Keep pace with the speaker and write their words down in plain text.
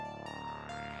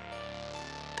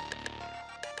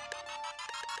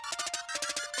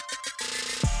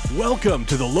Welcome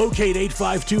to the Locate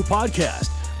 852 podcast,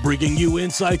 bringing you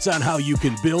insights on how you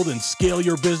can build and scale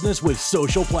your business with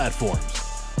social platforms.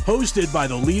 Hosted by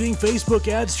the leading Facebook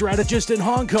ad strategist in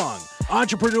Hong Kong,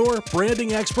 entrepreneur,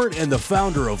 branding expert, and the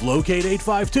founder of Locate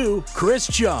 852, Chris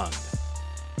Chung.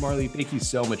 Marley, thank you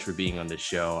so much for being on the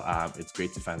show. It's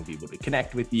great to finally be able to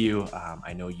connect with you.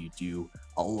 I know you do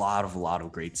a lot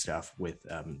of great stuff with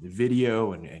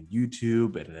video and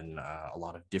YouTube, and then a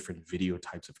lot of different video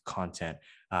types of content.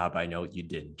 But I know you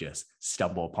didn't just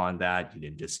stumble upon that. You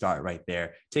didn't just start right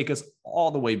there. Take us all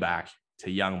the way back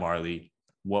to young Marley.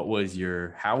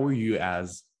 How were you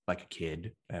as like a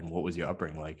kid, and what was your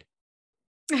upbringing like?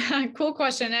 Cool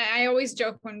question. I always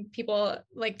joke when people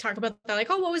like talk about that, like,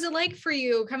 oh, what was it like for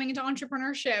you coming into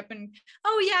entrepreneurship? And,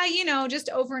 oh yeah, just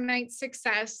overnight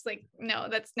success. Like, no,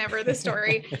 that's never the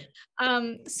story.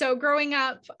 So growing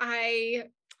up, I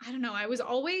don't know,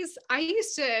 I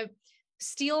used to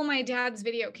steal my dad's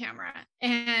video camera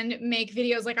and make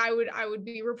videos. Like I would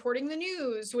be reporting the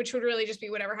news, which would really just be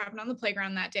whatever happened on the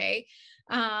playground that day.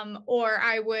 Or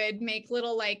I would make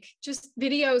little like just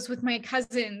videos with my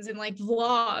cousins and like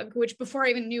vlog, which before I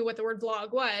even knew what the word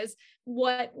vlog was,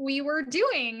 what we were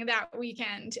doing that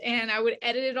weekend. And I would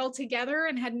edit it all together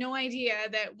and had no idea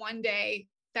that one day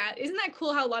isn't that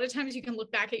cool how a lot of times you can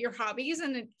look back at your hobbies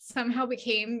and it somehow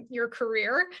became your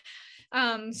career.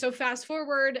 So fast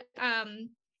forward,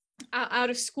 out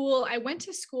of school, I went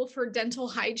to school for dental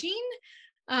hygiene.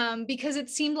 Because it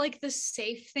seemed like the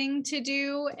safe thing to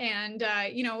do. And,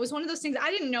 it was one of those things.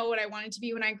 I didn't know what I wanted to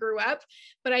be when I grew up,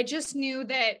 but I just knew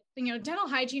that, dental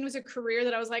hygiene was a career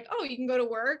that I was like, oh, you can go to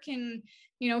work and,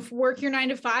 work your 9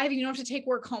 to 5, you don't have to take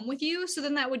work home with you. So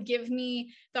then that would give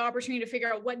me the opportunity to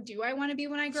figure out what do I want to be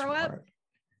when I grow up.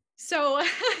 So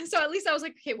at least I was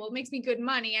like, okay, well, it makes me good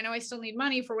money. I know I still need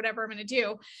money for whatever I'm going to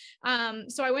do.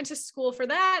 So I went to school for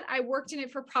that. I worked in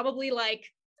it for probably like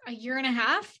a year and a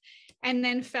half. And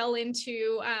then fell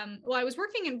into, I was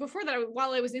working in before that,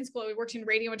 while I was in school, I worked in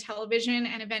radio and television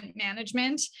and event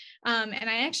management. And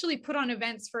I actually put on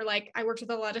events for I worked with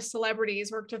a lot of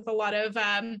celebrities, worked with a lot of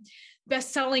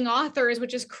best-selling authors,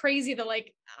 which is crazy that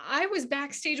I was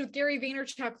backstage with Gary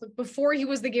Vaynerchuk before he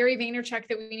was the Gary Vaynerchuk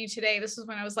that we knew today. This was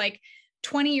when I was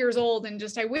 20 years old, and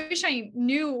just, I wish I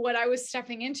knew what I was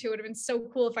stepping into. It would have been so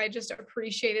cool if I just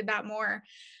appreciated that more.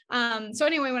 So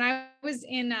anyway, when I was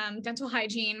in dental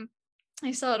hygiene,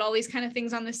 I still had all these kind of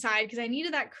things on the side because I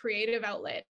needed that creative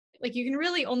outlet. Like you can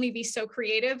really only be so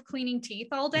creative cleaning teeth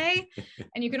all day.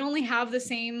 And you can only have the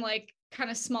same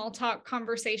kind of small talk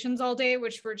conversations all day,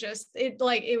 which were just,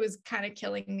 it was kind of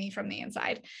killing me from the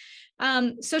inside.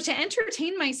 So to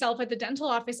entertain myself at the dental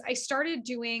office, I started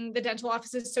doing the dental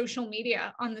office's social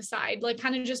media on the side,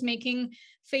 kind of just making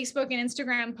Facebook and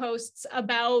Instagram posts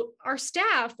about our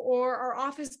staff or our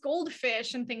office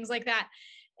goldfish and things like that.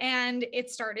 And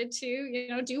it started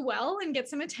to, do well and get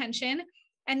some attention.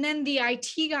 And then the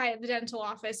IT guy at the dental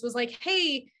office was like,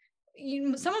 hey,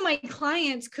 some of my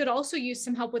clients could also use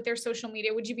some help with their social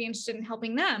media. Would you be interested in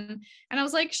helping them? And I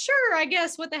was like, sure, I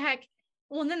guess, what the heck?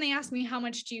 Well, and then they asked me, how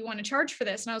much do you want to charge for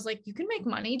this? And I was like, you can make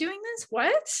money doing this?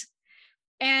 What?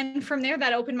 And from there,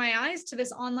 that opened my eyes to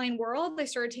this online world. I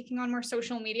started taking on more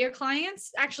social media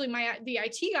clients. Actually, the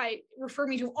IT guy referred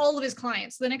me to all of his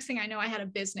clients. So the next thing I know, I had a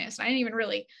business. I didn't even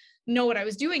really know what I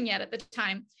was doing yet at the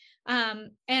time.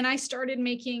 And I started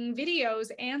making videos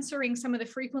answering some of the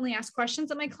frequently asked questions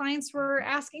that my clients were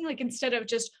asking. Instead of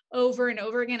just over and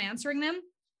over again answering them,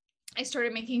 I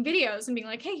started making videos and being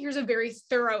like, hey, here's a very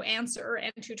thorough answer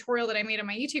and tutorial that I made on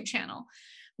my YouTube channel.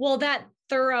 Well, that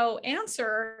thorough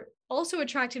answer also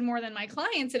attracted more than my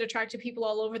clients. It attracted people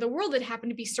all over the world that happened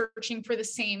to be searching for the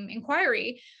same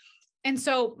inquiry. And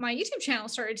so my YouTube channel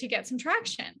started to get some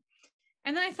traction.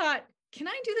 And then I thought, can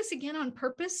I do this again on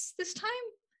purpose this time?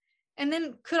 And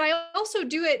then could I also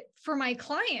do it for my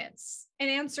clients and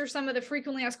answer some of the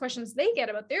frequently asked questions they get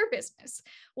about their business?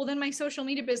 Well, then my social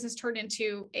media business turned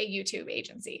into a YouTube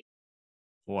agency.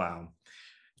 Wow.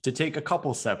 To take a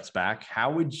couple steps back, how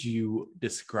would you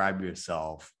describe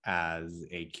yourself as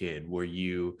a kid?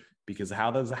 Because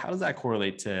how does that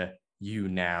correlate to you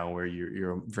now, where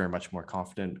you're very much more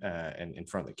confident and in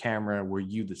front of the camera? Were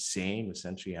you the same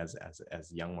essentially as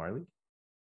young Marley?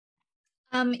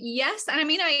 Yes. And I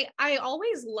mean, I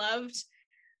always loved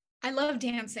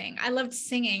dancing. I loved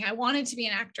singing. I wanted to be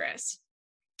an actress.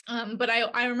 But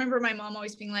I remember my mom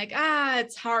always being like,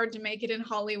 it's hard to make it in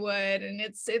Hollywood. And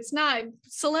it's not,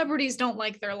 celebrities don't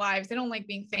like their lives. They don't like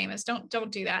being famous. Don't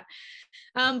do that.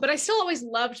 But I still always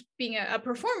loved being a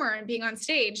performer and being on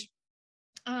stage.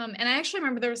 And I actually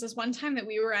remember there was this one time that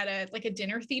we were at a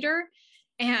dinner theater,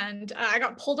 And I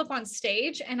got pulled up on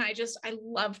stage and I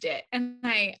loved it.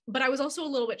 But I was also a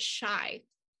little bit shy.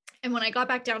 And when I got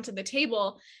back down to the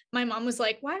table, my mom was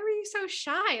like, why were you so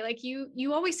shy? Like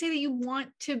you always say that you want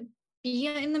to be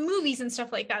in the movies and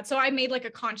stuff like that. So I made like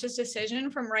a conscious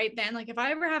decision from right then, like if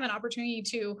I ever have an opportunity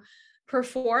to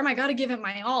perform, I got to give it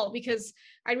my all, because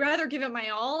I'd rather give it my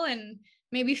all and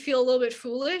maybe feel a little bit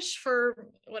foolish for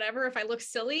whatever, if I look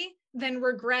silly, than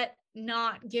regret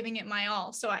not giving it my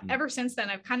all. So ever since then,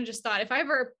 I've kind of just thought if I'm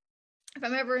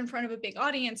ever in front of a big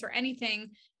audience or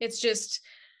anything, it's just,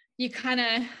 you kind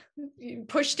of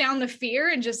push down the fear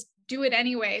and just do it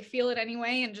anyway, feel it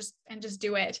anyway, and just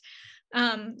do it.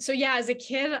 So yeah, as a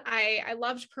kid, I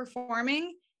loved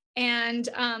performing. And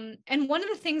one of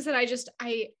the things that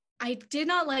I did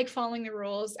not like following the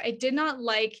rules. I did not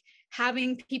like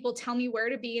having people tell me where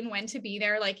to be and when to be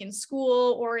there, like in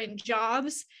school or in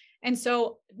jobs. And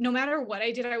so no matter what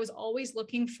I did, I was always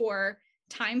looking for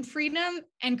time freedom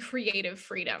and creative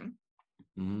freedom.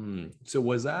 So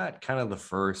was that kind of the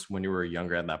first, when you were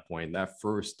younger at that point, that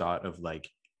first thought of like,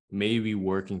 maybe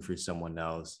working for someone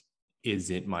else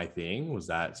isn't my thing? Was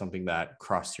that something that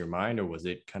crossed your mind, or was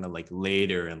it kind of like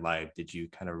later in life, did you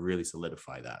kind of really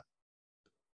solidify that?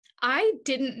 I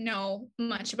didn't know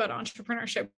much about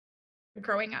entrepreneurship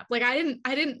growing up. Like I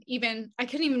couldn't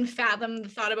even fathom the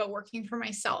thought about working for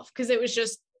myself, because it was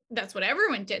just, that's what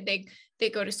everyone did. They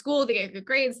go to school, they get good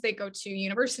grades, they go to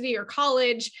university or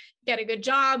college, get a good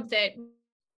job that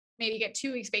maybe get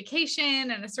 2 weeks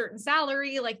vacation and a certain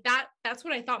salary. Like that's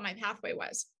what I thought my pathway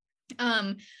was.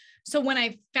 So when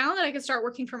I found that I could start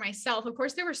working for myself, of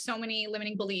course, there were so many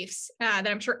limiting beliefs that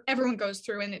I'm sure everyone goes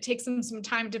through, and it takes them some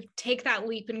time to take that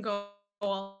leap and go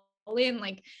all in.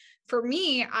 Like for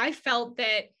me, I felt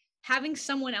that having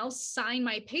someone else sign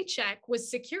my paycheck was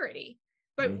security.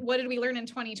 But what did we learn in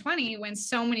 2020 when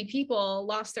so many people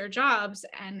lost their jobs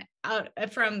and out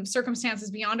from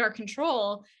circumstances beyond our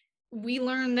control? We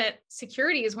learned that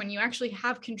security is when you actually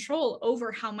have control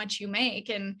over how much you make,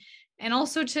 and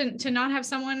also to not have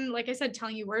someone, like I said,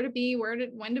 telling you where to be,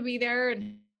 when to be there,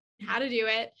 and how to do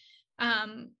it.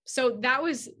 So that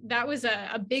was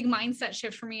a big mindset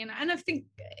shift for me. And I think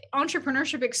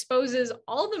entrepreneurship exposes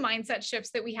all the mindset shifts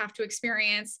that we have to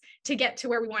experience to get to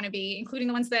where we want to be, including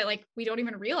the ones that like we don't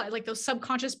even realize, like those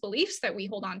subconscious beliefs that we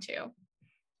hold on to.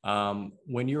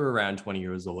 When you were around 20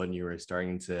 years old and you were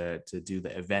starting to do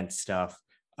the event stuff,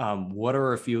 what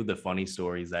are a few of the funny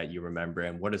stories that you remember,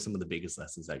 and what are some of the biggest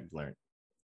lessons that you've learned?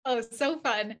 Oh, so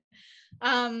fun.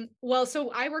 Well,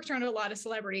 so I worked around a lot of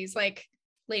celebrities like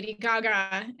Lady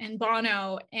Gaga and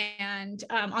Bono, and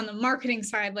on the marketing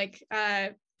side, like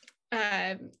I'm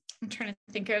trying to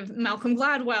think of Malcolm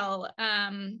Gladwell,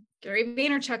 Gary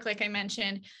Vaynerchuk, like I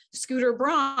mentioned, Scooter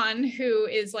Braun, who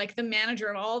is like the manager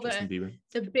of all the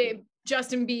big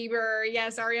Justin Bieber,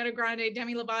 yes, Ariana Grande,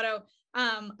 Demi Lovato.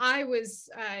 I was,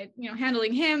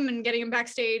 handling him and getting him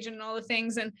backstage and all the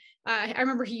things. And I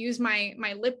remember he used my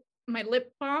lip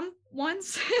balm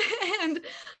once, and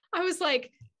I was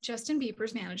like, Justin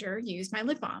Bieber's manager used my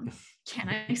lip balm. Can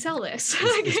I sell this?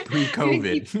 It's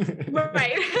pre-COVID.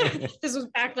 Right. This was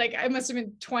back, like, I must have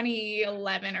been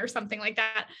 2011 or something like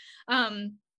that.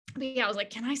 But yeah, I was like,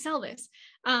 can I sell this?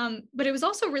 But it was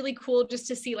also really cool just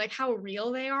to see like how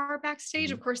real they are backstage.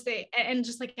 Mm-hmm. Of course and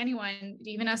just like anyone,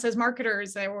 even us as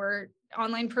marketers or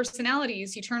online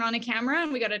personalities, you turn on a camera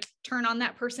and we got to turn on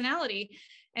that personality.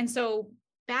 And so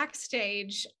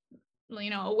backstage,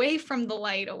 away from the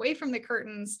light, away from the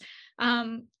curtains,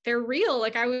 they're real.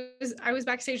 Like I was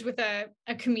backstage with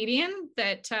a comedian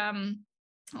that,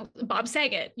 Bob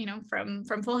Saget,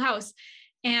 from Full House.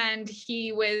 And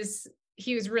he was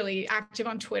really active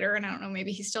on Twitter, and I don't know,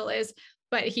 maybe he still is,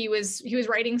 but he was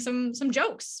writing some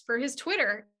jokes for his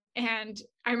Twitter. And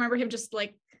I remember him just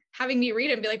like having me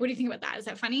read it and be like, what do you think about that? Is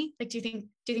that funny? Like, do you think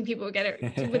people would get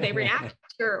it? Would they react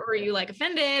or are you like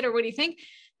offended, or what do you think?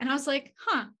 And I was like,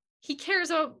 he cares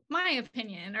about my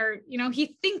opinion, or,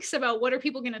 he thinks about what are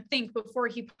people going to think before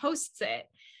he posts it.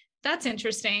 That's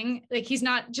interesting. Like, he's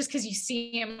not just because you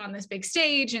see him on this big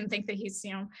stage and think that he's,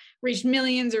 reached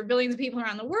millions or billions of people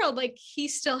around the world. Like, he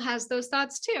still has those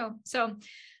thoughts too. So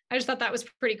I just thought that was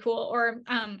pretty cool. Or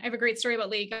I have a great story about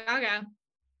Lady Gaga.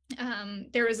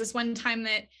 There was this one time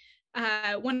that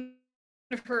one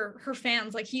of her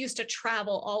fans, like, he used to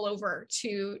travel all over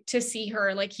to see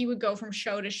her. Like, he would go from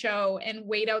show to show and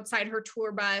wait outside her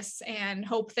tour bus and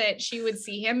hope that she would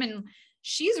see him. And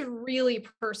she's really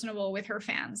personable with her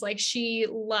fans. Like, she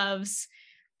loves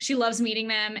meeting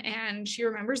them, and she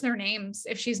remembers their names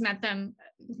if she's met them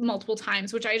multiple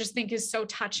times, which I just think is so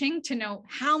touching to know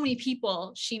how many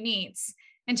people she meets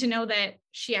and to know that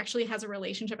she actually has a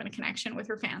relationship and a connection with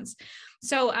her fans.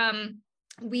 So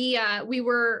we had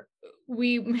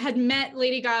met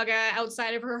Lady Gaga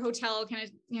outside of her hotel, kind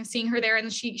of, seeing her there.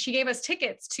 And she gave us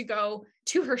tickets to go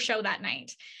to her show that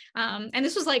night. And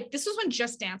this was when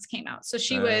Just Dance came out. So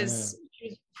she was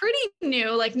pretty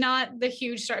new, like not the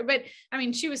huge star, but I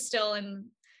mean, she was still in,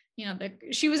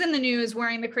 she was in the news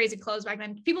wearing the crazy clothes back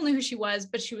then. People knew who she was,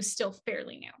 but she was still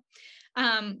fairly new.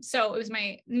 So it was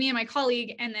me and my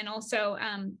colleague, and then also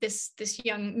this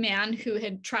young man who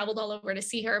had traveled all over to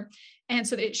see her. And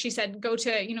so she said, go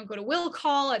to Will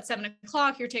Call at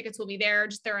 7:00. Your tickets will be there.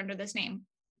 Just they're under this name.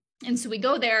 And so we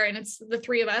go there, and it's the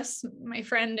three of us, my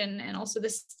friend and also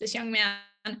this young man.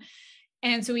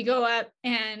 And so we go up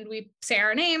and we say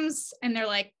our names, and they're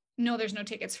like, no, there's no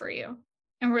tickets for you.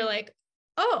 And we're like,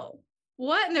 oh,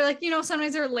 what? And they're like,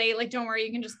 sometimes they're late. Like, don't worry,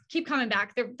 you can just keep coming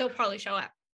back. They'll probably show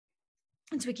up.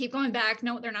 And so we keep going back.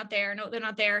 No, they're not there. No, they're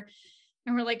not there.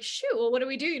 And we're like, shoot, well, what do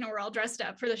we do? We're all dressed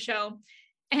up for the show.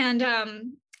 And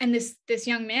this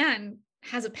young man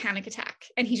has a panic attack,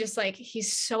 and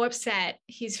he's so upset.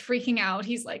 He's freaking out.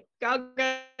 He's like,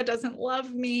 Gaga doesn't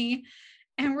love me.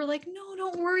 And we're like, no,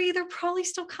 don't worry. They're probably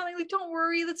still coming. Like, don't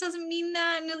worry. That doesn't mean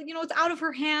that. And it's out of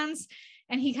her hands.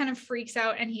 And he kind of freaks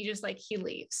out, and he just he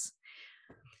leaves,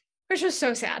 which was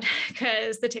so sad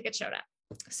because the ticket showed up.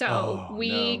 So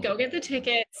we go get the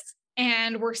tickets,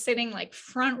 and we're sitting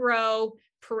front row.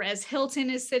 Perez Hilton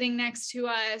is sitting next to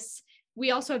us.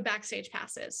 We also have backstage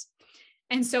passes.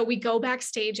 And so we go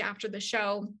backstage after the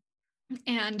show,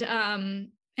 and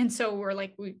so we're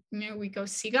we go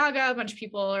see Gaga. A bunch of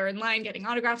people are in line getting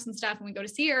autographs and stuff. And we go to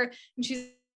see her, and she's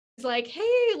like,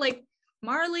 hey,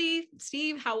 Marley,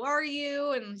 Steve, how are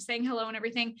you? And saying hello and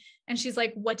everything. And she's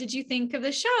like, what did you think of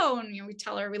the show? And, we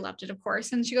tell her we loved it, of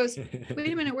course. And she goes,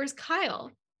 wait a minute, where's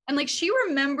Kyle? And she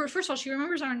remembers, first of all, she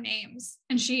remembers our names.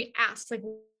 And she asks,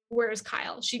 where's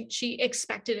Kyle? She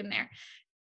expected him there.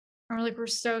 And we're like, we're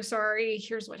so sorry.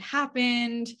 Here's what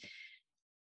happened.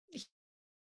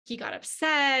 He got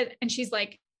upset. And she's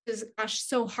like, gosh,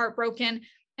 so heartbroken.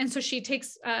 And so she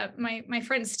takes my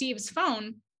friend Steve's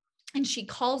phone, and she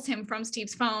calls him from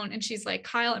Steve's phone. And she's like,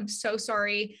 Kyle, I'm so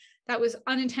sorry. That was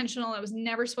unintentional. That was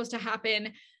never supposed to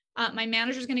happen. My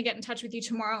manager's going to get in touch with you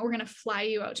tomorrow. We're going to fly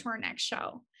you out to our next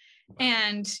show. Wow.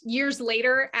 And years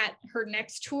later at her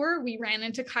next tour, we ran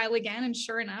into Kyle again. And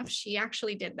sure enough, she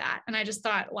actually did that. And I just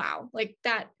thought, wow,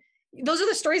 those are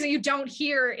the stories that you don't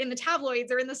hear in the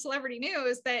tabloids or in the celebrity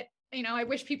news that, I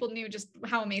wish people knew just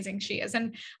how amazing she is.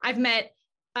 And I've met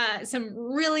some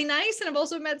really nice, and I've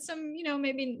also met some,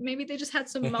 maybe they just had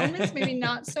some moments, maybe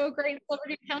not so great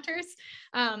celebrity encounters.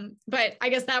 But I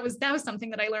guess that was something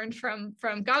that I learned from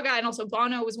Gaga. And also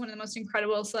Bono was one of the most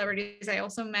incredible celebrities I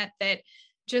also met, that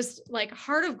just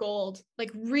heart of gold,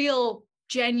 real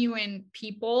genuine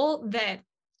people that,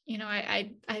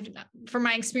 I from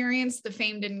my experience, the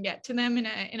fame didn't get to them in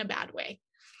a bad way.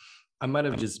 I might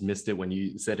have just missed it when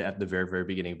you said it at the very, very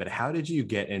beginning, but how did you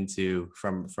get into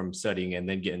from studying and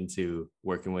then get into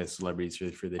working with celebrities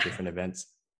for the different events?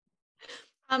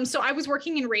 So I was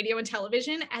working in radio and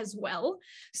television as well.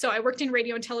 So I worked in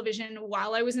radio and television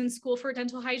while I was in school for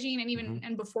dental hygiene, and even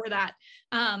and before that.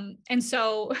 And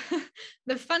so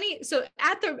so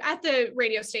at the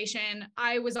radio station,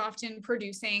 I was often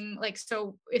producing,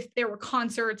 so if there were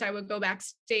concerts, I would go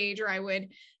backstage, or I would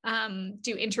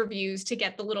do interviews to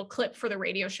get the little clip for the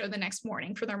radio show the next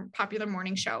morning for their popular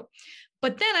morning show.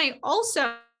 But then I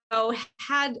also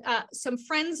had some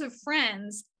friends of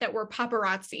friends that were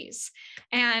paparazzis.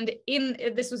 And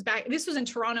this was in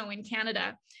Toronto in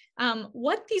Canada.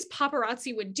 What these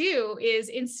paparazzi would do is,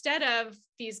 instead of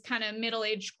these kind of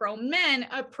middle-aged grown men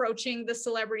approaching the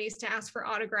celebrities to ask for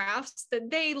autographs that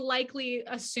they likely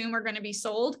assume are going to be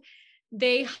sold,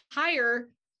 they hire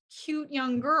cute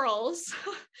young girls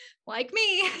like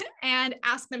me and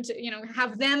ask them to,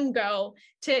 have them go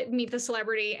to meet the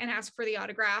celebrity and ask for the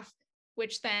autograph,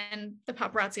 which then the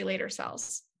paparazzi later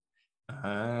sells.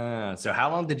 So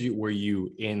how long were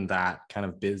you in that kind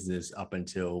of business up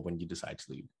until when you decided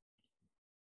to leave?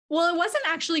 Well, it wasn't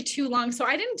actually too long. So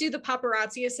I didn't do the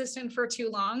paparazzi assistant for too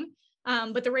long.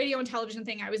 But the radio and television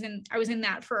thing, I was in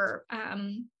that for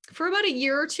about a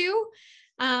year or two.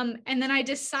 And then I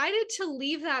decided to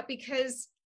leave that because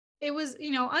it was,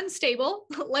 unstable,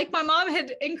 like my mom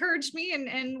had encouraged me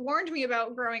and warned me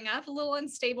about growing up, a little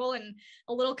unstable and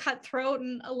a little cutthroat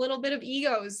and a little bit of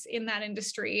egos in that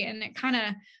industry. And it kind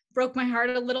of broke my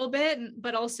heart a little bit,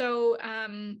 but also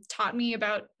taught me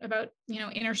about,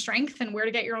 inner strength and where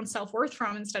to get your own self-worth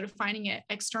from instead of finding it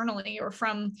externally or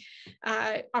from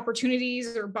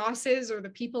opportunities or bosses or the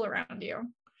people around you.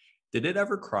 Did it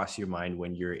ever cross your mind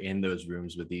when you're in those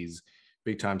rooms with these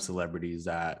big time celebrities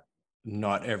that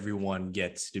not everyone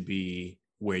gets to be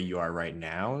where you are right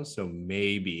now? So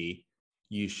maybe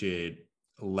you should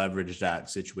leverage that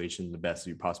situation the best of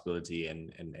your possibility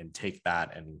and take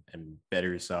that and better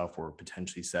yourself, or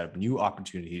potentially set up new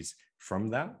opportunities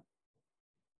from that?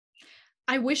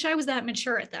 I wish I was that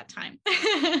mature at that time.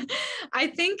 I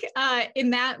think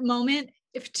in that moment,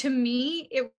 if to me,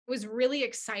 it was really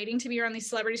exciting to be around these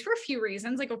celebrities for a few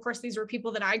reasons. Like, of course, these were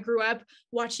people that I grew up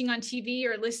watching on TV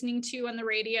or listening to on the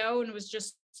radio, and was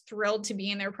just thrilled to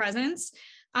be in their presence.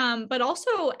 But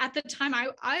also at the time,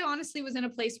 I honestly was in a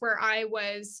place where I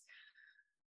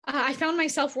found my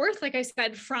self-worth, like I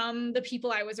said, from the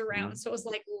people I was around. So it was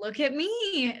like, look at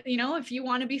me, if you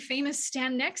want to be famous,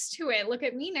 stand next to it. Look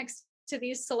at me next to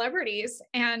these celebrities.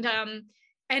 And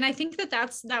I think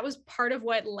that was part of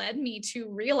what led me to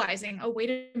realizing, oh, wait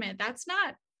a minute, that's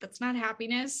not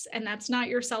happiness, and that's not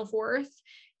your self-worth.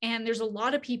 And there's a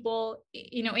lot of people,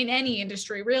 in any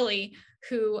industry really,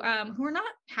 who are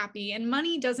not happy, and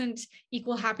money doesn't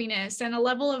equal happiness, and a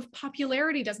level of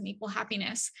popularity doesn't equal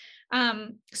happiness.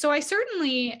 So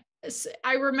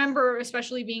I remember,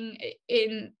 especially being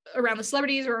around the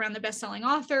celebrities or around the best-selling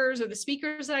authors or the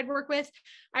speakers that I'd work with,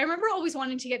 I remember always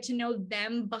wanting to get to know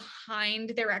them behind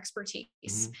their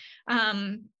expertise.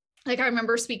 Like, I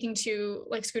remember speaking to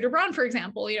like Scooter Braun, for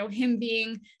example, him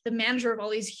being the manager of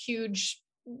all these huge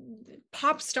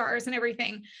pop stars and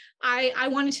everything. I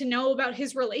wanted to know about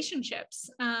his relationships.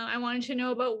 I wanted to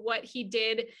know about what he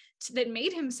did that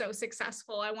made him so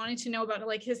successful. I wanted to know about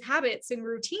like his habits and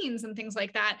routines and things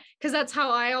like that, because that's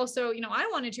how I also, I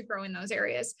wanted to grow in those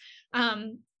areas.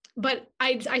 But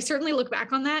I certainly look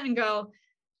back on that and go,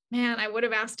 man, I would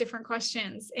have asked different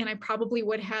questions, and I probably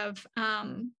would have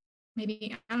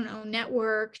maybe, I don't know,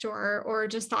 networked or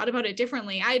just thought about it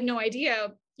differently. I had no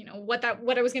idea what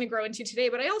I was going to grow into today,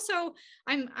 but I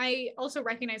also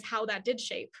recognize how that did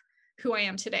shape who I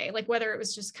am today. Like, whether it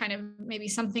was just kind of maybe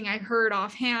something I heard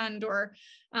offhand, or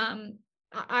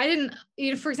I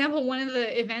didn't, for example, one of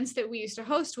the events that we used to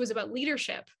host was about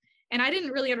leadership, and I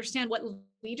didn't really understand what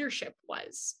leadership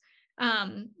was.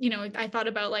 I thought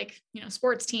about like,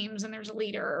 sports teams and there's a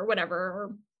leader or whatever,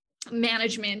 or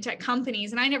management at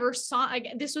companies.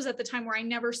 And this was at the time where I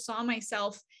never saw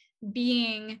myself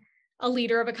being a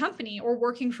leader of a company or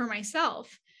working for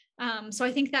myself. So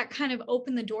I think that kind of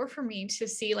opened the door for me to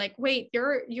see like, wait,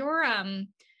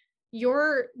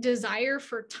 your desire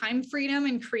for time freedom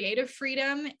and creative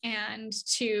freedom, and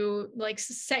to like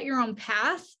set your own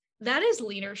path, that is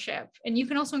leadership. And you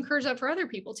can also encourage that for other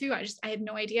people too. I had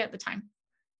no idea at the time.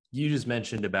 You just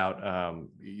mentioned about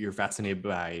you're fascinated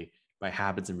by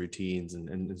habits and routines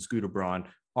and Scooter Braun.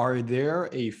 Are there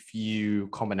a few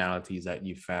commonalities that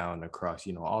you found across,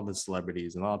 all the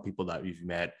celebrities and all the people that you've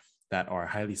met that are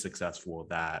highly successful,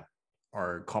 that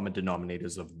are common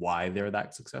denominators of why they're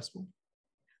that successful?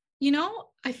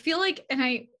 I feel like,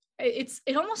 and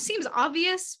it almost seems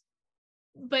obvious,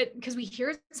 but because we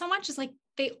hear it so much, it's like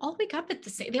they all wake up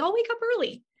they all wake up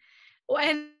early.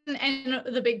 And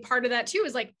the big part of that too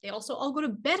is like they also all go to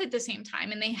bed at the same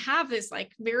time, and they have this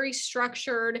like very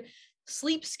structured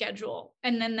sleep schedule,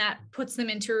 and then that puts them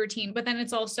into a routine. But then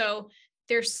it's also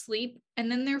their sleep,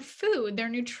 and then their food, their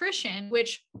nutrition,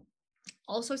 which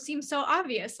also seems so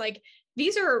obvious. Like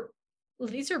these are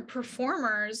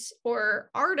performers or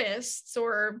artists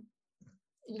or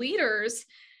leaders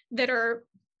that are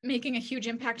making a huge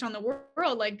impact on the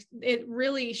world. Like it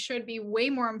really should be way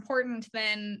more important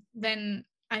than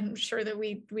I'm sure that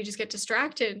we just get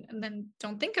distracted and then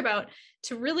don't think about,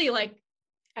 to really like,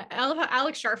 I love how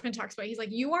Alex Sharfman talks about, he's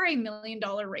like, you are $1 million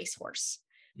racehorse.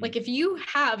 Like if you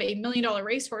have $1 million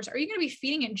racehorse, are you going to be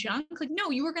feeding it junk? Like,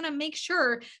 no, you are going to make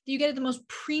sure that you get the most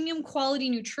premium quality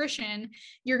nutrition.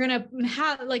 You're going to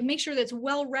have like, make sure that's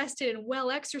well rested and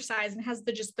well exercised and has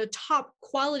the top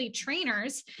quality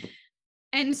trainers.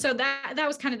 And so that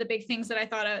was kind of the big things that I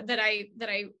thought of, that I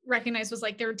recognized was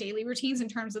like their daily routines in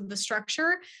terms of the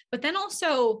structure, but then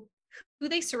also who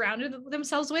they surrounded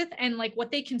themselves with and like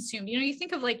what they consumed. You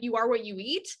think of like, you are what you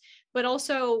eat, but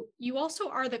also you also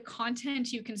are the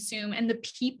content you consume and the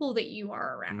people that you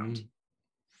are around.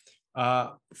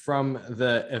 From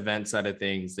the event side of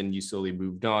things, then you slowly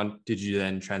moved on. Did you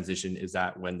then transition? Is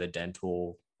that when the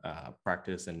dental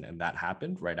practice and that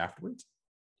happened right afterwards?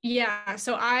 Yeah.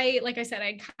 So like I said,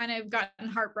 I'd kind of gotten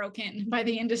heartbroken by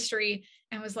the industry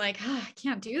and was like, I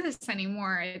can't do this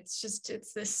anymore. It's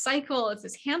this cycle, it's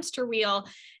this hamster wheel.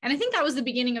 And I think that was the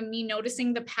beginning of me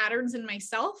noticing the patterns in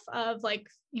myself of like,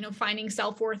 finding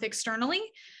self-worth externally.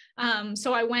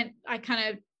 So I kind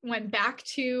of went back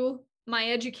to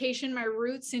my education, my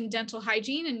roots in dental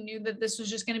hygiene, and knew that this was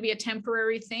just going to be a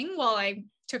temporary thing while I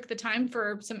took the time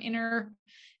for some inner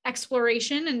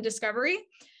exploration and discovery.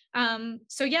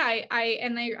 So yeah,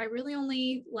 I really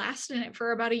only lasted in it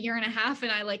for about 1.5 years.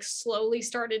 And I like slowly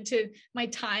started to, my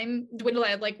time dwindle.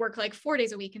 I'd like work like 4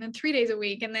 days a week and then 3 days a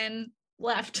week and then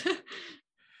left.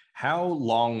 How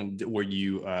long were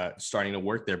you starting to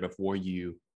work there before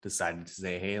you decided to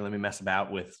say, hey, let me mess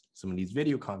about with some of these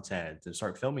video content and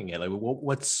start filming it? Like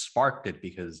what sparked it?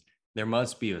 Because there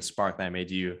must be a spark that made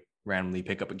you randomly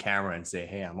pick up a camera and say,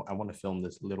 hey, I want to film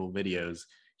this little videos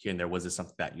here and there. Was it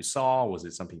something that you saw? Was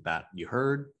it something that you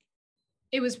heard?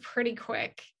 It was pretty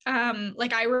quick.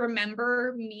 Like I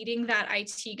remember meeting that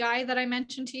IT guy that I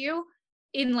mentioned to you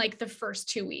in like the first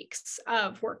 2 weeks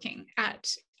of working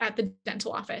at the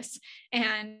dental office.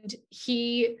 And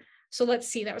so let's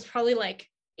see, that was probably like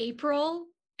April.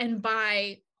 And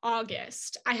by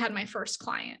August, I had my first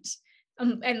client.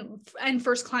 And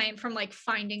first client from like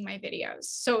finding my videos.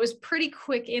 So it was pretty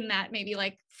quick in that maybe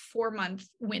like 4-month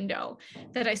window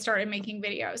that I started making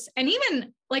videos. And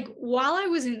even like while I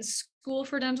was in school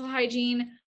for dental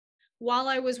hygiene, while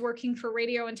I was working for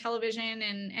radio and television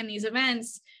and these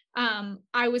events,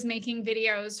 I was making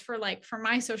videos for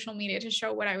my social media to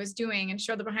show what I was doing and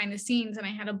show the behind the scenes. And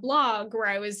I had a blog where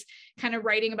I was kind of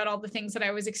writing about all the things that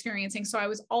I was experiencing. So I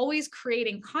was always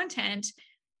creating content,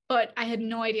 but I had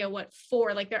no idea what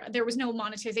for. Like there was no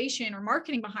monetization or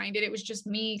marketing behind it. It was just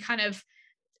me kind of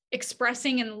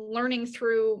expressing and learning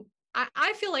through.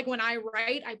 I feel like when I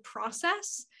write, I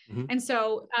process. Mm-hmm. And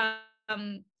so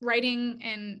writing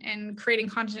and creating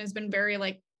content has been very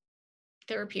like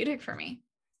therapeutic for me.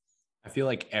 I feel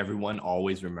like everyone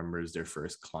always remembers their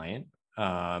first client.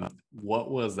 What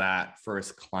was that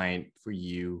first client for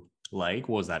you like?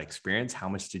 What was that experience? How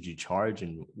much did you charge?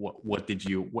 And what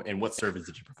service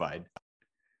did you provide?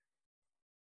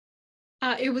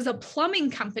 It was a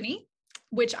plumbing company,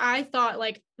 which I thought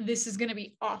like, this is going to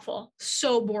be awful.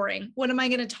 So boring. What am I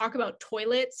going to talk about?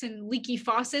 Toilets and leaky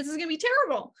faucets? This is going to be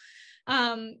terrible.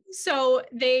 So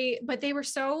they were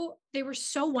so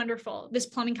wonderful. This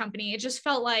plumbing company, it just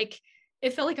felt like a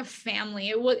family.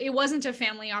 It wasn't a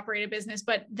family operated business,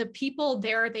 but the people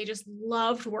there, they just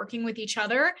loved working with each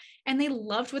other and they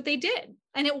loved what they did.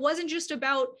 And it wasn't just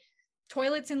about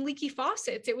toilets and leaky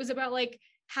faucets. It was about like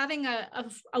having a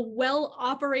well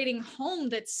operating home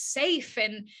that's safe.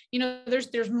 And,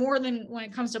 there's more than when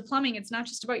it comes to plumbing. It's not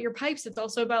just about your pipes. It's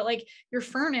also about like your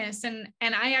furnace. And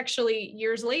I actually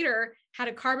years later had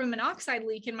a carbon monoxide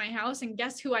leak in my house, and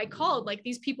guess who I called? Like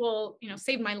these people,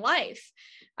 saved my life.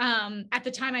 At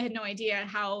the time I had no idea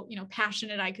how,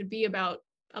 passionate I could be about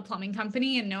a plumbing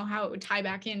company and know how it would tie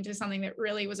back into something that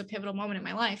really was a pivotal moment in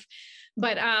my life.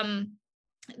 But,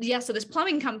 so this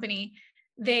plumbing company,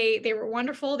 they were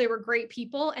wonderful. They were great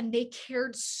people, and they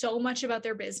cared so much about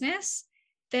their business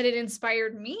that it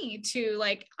inspired me to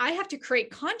like, I have to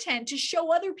create content to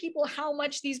show other people how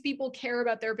much these people care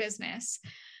about their business.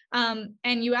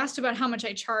 And you asked about how much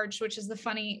I charged, which is the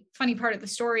funny part of the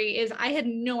story is I had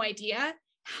no idea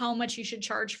how much you should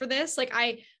charge for this. Like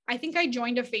I think I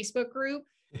joined a Facebook group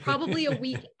probably a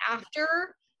week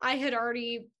after I had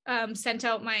already sent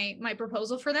out my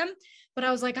proposal for them. But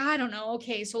I was like, I don't know.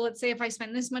 Okay, so let's say if I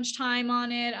spend this much time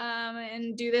on it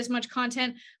and do this much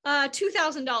content,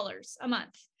 $2,000 a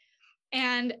month.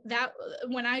 And that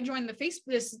when I joined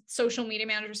this social media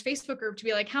managers Facebook group to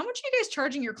be like, how much are you guys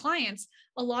charging your clients?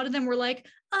 A lot of them were like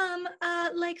 $500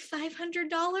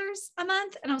 a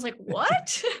month. And I was like,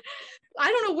 what? I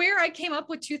don't know where I came up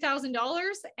with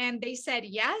 $2,000, and they said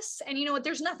yes. And you know what?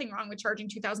 There's nothing wrong with charging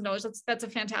 $2,000. That's a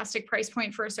fantastic price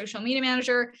point for a social media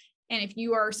manager. And if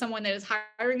you are someone that is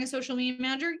hiring a social media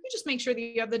manager, you just make sure that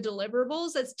you have the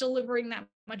deliverables that's delivering that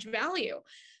much value.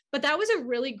 But that was a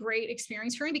really great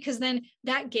experience for me, because then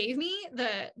that gave me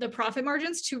the profit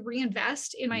margins to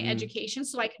reinvest in my education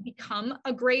so I could become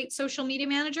a great social media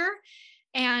manager.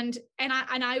 And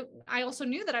I also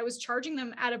knew that I was charging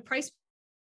them at a price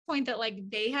point that like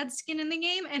they had skin in the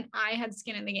game and I had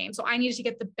skin in the game. So I needed to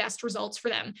get the best results for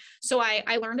them. So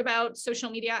I learned about social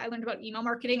media. I learned about email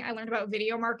marketing. I learned about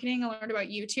video marketing. I learned about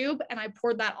YouTube, and I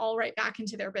poured that all right back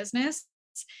into their business.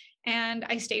 And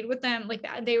I stayed with them like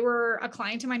that. They were a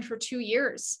client of mine for 2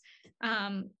 years.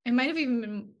 It might've even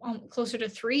been closer to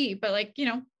 3, but like,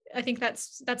 I think that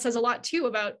says a lot too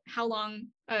about how long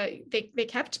they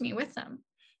kept me with them.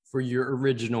 For your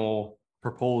original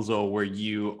proposal, were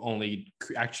you only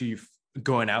actually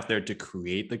going out there to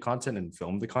create the content and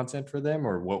film the content for them,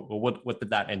 or what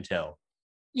did that entail?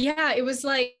 Yeah, it was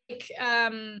like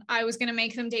I was going to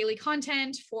make them daily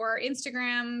content for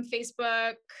Instagram,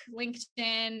 Facebook,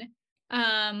 LinkedIn,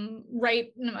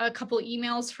 write a couple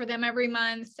emails for them every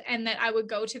month, and that I would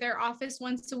go to their office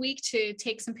once a week to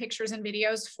take some pictures and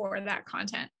videos for that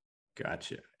content.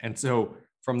 Gotcha. And so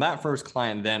from that first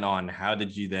client then on, how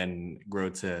did you then grow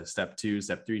to step 2,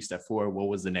 step 3, step 4? What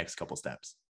was the next couple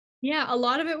steps? Yeah, a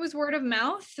lot of it was word of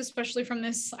mouth, especially from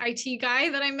this IT guy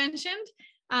that I mentioned.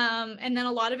 And then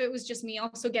a lot of it was just me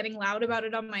also getting loud about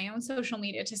it on my own social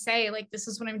media to say, like, this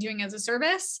is what I'm doing as a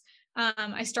service.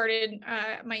 I started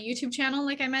my YouTube channel,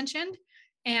 like I mentioned.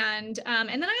 And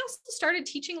then I also started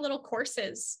teaching little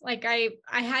courses. Like I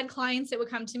had clients that would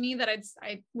come to me that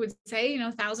I would say,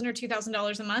 $1,000 or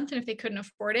 $2,000 a month. And if they couldn't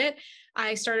afford it,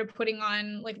 I started putting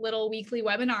on like little weekly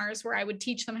webinars where I would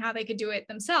teach them how they could do it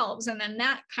themselves. And then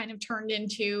that kind of turned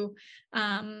into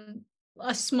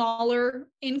a smaller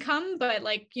income, but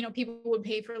like, people would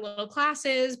pay for little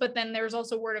classes, but then there's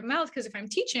also word of mouth, because if I'm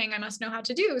teaching, I must know how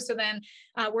to do. So then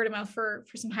word of mouth for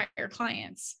some higher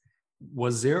clients.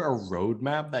 Was there a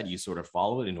roadmap that you sort of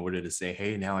followed in order to say,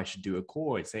 hey, now I should do a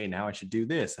course, hey, now I should do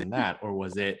this and that? Or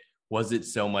was it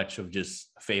so much of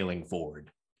just failing forward?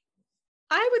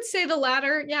 I would say the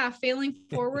latter. Yeah. Failing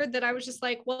forward, that I was just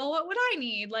like, well, what would I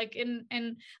need? Like, and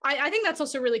I think that's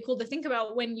also really cool to think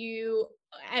about when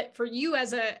for you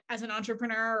as an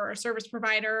entrepreneur or a service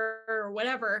provider or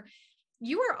whatever,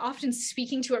 you are often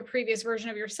speaking to a previous version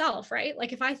of yourself, right?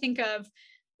 Like if I think of,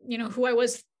 who I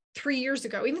was 3 years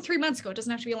ago, even 3 months ago, it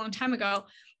doesn't have to be a long time ago.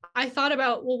 I thought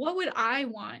about, well, what would I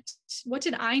want? What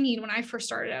did I need when I first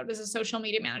started out as a social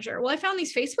media manager? Well, I found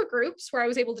these Facebook groups where I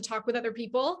was able to talk with other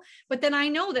people, but then I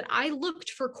know that I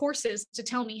looked for courses to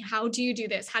tell me, how do you do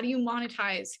this? How do you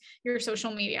monetize your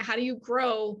social media? How do you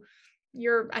grow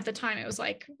at the time it was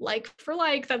like for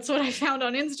like, that's what I found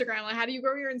on Instagram. Like, how do you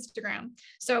grow your Instagram?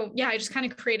 So yeah, I just kind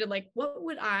of created like, what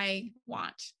would I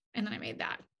want? And then I made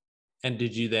that. And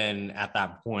did you then, at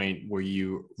that point, were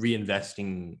you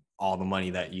reinvesting all the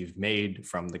money that you've made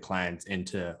from the clients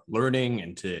into learning,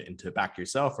 into back to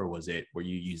yourself, or were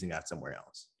you using that somewhere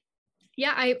else?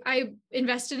 Yeah, I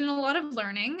invested in a lot of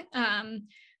learning.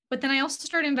 But then I also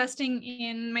started investing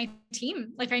in my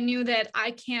team. Like I knew that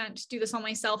I can't do this all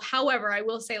myself. However, I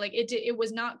will say like it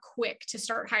was not quick to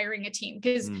start hiring a team,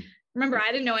 because remember,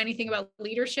 I didn't know anything about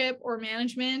leadership or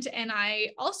management. And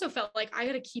I also felt like I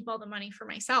got to keep all the money for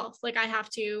myself. Like I have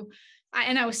to,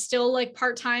 and I was still like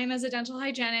part-time as a dental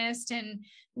hygienist and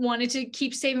wanted to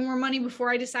keep saving more money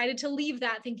before I decided to leave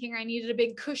that, thinking I needed a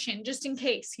big cushion just in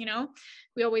case,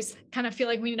 we always kind of feel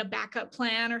like we need a backup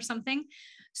plan or something.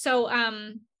 So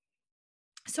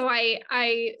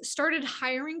I started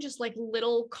hiring just like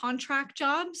little contract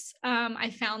jobs. I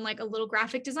found like a little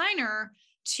graphic designer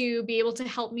to be able to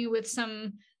help me with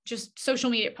some just social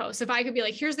media posts. If I could be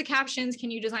like, here's the captions, can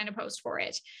you design a post for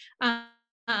it?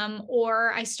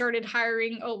 Or I started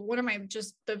hiring,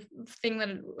 the thing that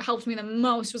helped me the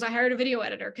most was I hired a video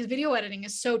editor, because video editing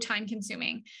is so time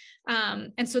consuming.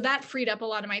 And so that freed up a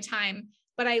lot of my time,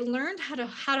 but I learned how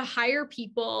to hire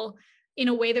people in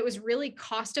a way that was really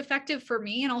cost effective for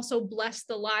me and also blessed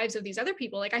the lives of these other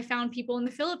people. Like I found people in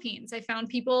the Philippines, I found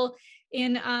people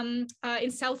in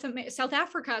South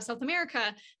Africa, South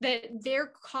America, that their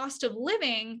cost of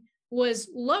living was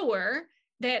lower,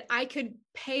 that I could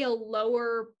pay a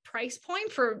lower price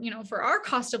point for our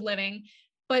cost of living.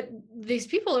 But these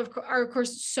people are of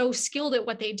course so skilled at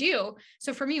what they do.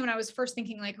 So for me, when I was first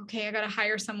thinking like, okay, I got to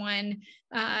hire someone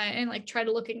and like try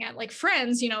to looking at like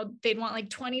friends, they'd want like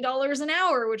 $20 an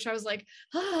hour, which I was like,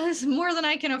 oh, this is more than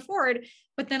I can afford.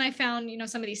 But then I found,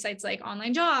 some of these sites like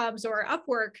Online Jobs or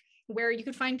Upwork, where you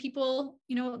could find people,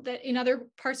 that in other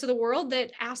parts of the world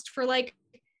that asked for like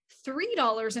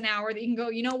 $3 an hour, that you can go,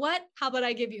 you know what, how about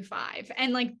I give you $5?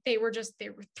 And like, they were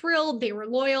thrilled, they were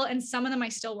loyal. And some of them I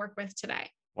still work with today.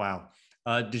 Wow.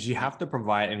 Did you have to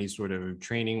provide any sort of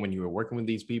training when you were working with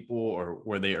these people, or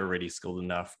were they already skilled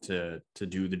enough to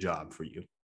do the job for you?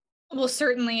 Well,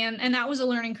 certainly. And that was a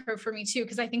learning curve for me too,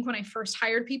 because I think when I first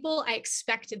hired people, I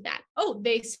expected that. Oh,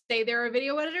 they say they're a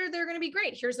video editor, they're going to be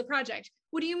great. Here's the project.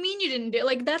 What do you mean you didn't do?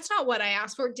 Like, that's not what I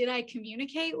asked for. Did I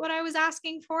communicate what I was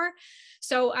asking for?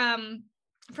 So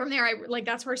from there,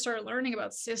 that's where I started learning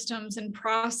about systems and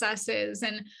processes.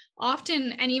 And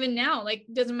often, and even now, like,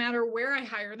 doesn't matter where I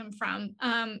hire them from.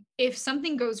 If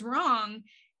something goes wrong,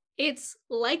 it's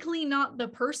likely not the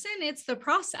person, it's the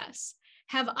process.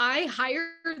 Have I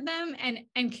hired them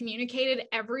and communicated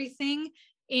everything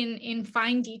in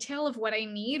fine detail of what I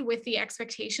need with the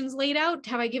expectations laid out?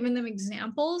 Have I given them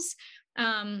examples?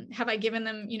 Have I given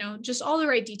them, just all the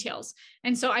right details?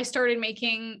 And so I started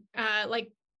making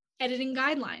editing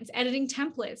guidelines, editing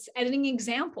templates, editing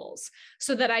examples,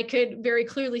 so that I could very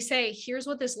clearly say, here's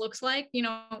what this looks like.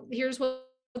 Here's what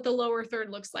the lower third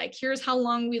looks like. Here's how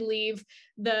long we leave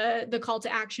the call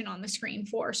to action on the screen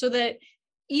for, so that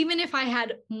even if I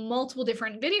had multiple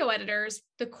different video editors,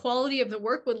 the quality of the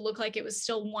work would look like it was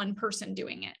still one person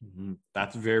doing it. Mm-hmm.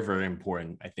 That's very, very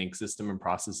important. I think system and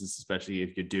processes, especially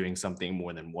if you're doing something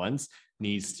more than once,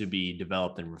 needs to be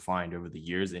developed and refined over the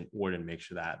years in order to make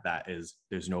sure that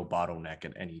there's no bottleneck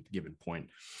at any given point.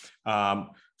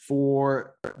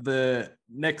 For the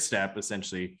next step,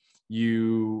 essentially,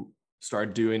 you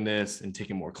start doing this and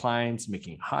taking more clients,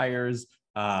 making hires.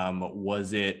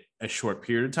 Was it a short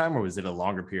period of time, or was it a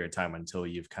longer period of time until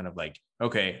you've kind of like,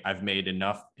 okay, I've made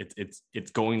enough,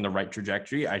 it's going the right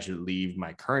trajectory, I should leave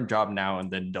my current job now and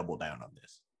then double down on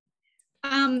this?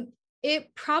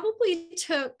 It probably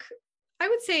took, I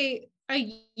would say,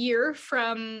 a year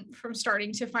from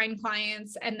starting to find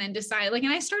clients and then decide, like,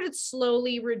 and I started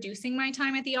slowly reducing my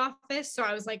time at the office. So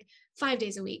I was like 5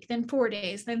 days a week, then 4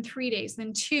 days, then 3 days,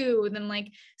 then 2, then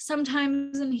like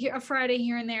sometimes a Friday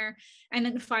here and there. And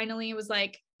then finally it was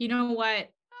like, you know what,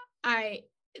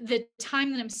 the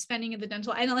time that I'm spending at the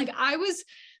dental, and like I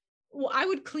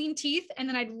would clean teeth and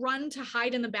then I'd run to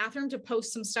hide in the bathroom to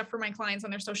post some stuff for my clients on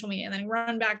their social media, and then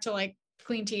run back to like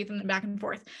clean teeth and then back and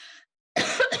forth.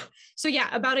 So yeah,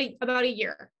 about a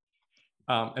year.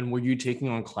 And were you taking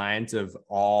on clients of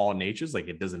all natures? Like,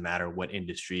 it doesn't matter what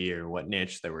industry or what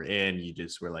niche they were in. You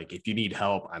just were like, if you need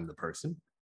help, I'm the person.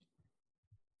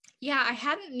 Yeah, I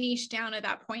hadn't niched down at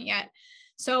that point yet.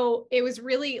 So it was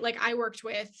really like, I worked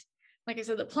with, like I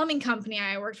said, the plumbing company.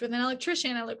 I worked with an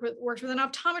electrician. I worked with an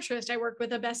optometrist. I worked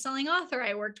with a best-selling author.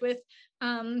 I worked with,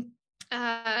 I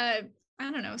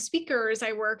don't know, speakers.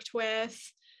 I worked with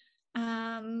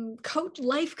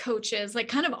life coaches, like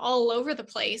kind of all over the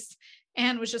place.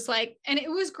 And was just like, and it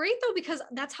was great though, because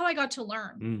that's how I got to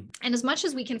learn. And as much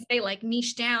as we can say like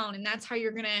niche down, and that's how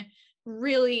you're going to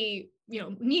really,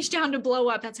 niche down to blow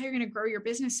up, that's how you're going to grow your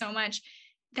business so much.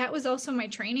 That was also my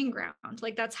training ground.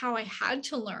 Like, that's how I had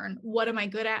to learn, what am I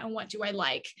good at and what do I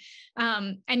like?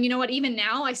 And you know what, even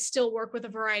now I still work with a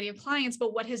variety of clients,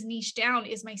 but what has niched down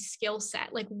is my skill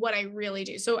set, like what I really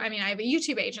do. So, I mean, I have a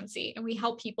YouTube agency and we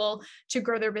help people to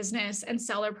grow their business and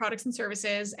sell their products and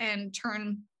services and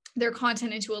turn their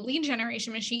content into a lead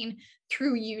generation machine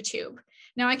through YouTube.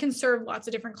 Now I can serve lots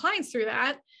of different clients through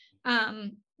that.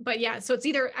 But yeah, so I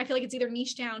feel like it's either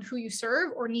niche down who you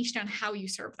serve or niche down how you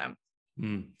serve them.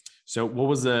 So what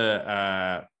was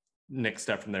the next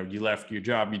step from there? You left your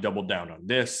job, you doubled down on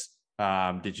this.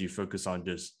 Did you focus on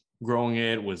just growing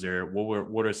it?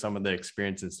 What are some of the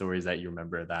experience and stories that you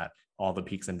remember, that all the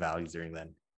peaks and valleys during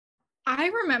then? I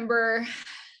remember,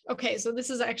 okay, so this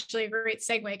is actually a great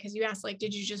segue, because you asked, like,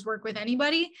 did you just work with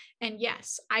anybody? And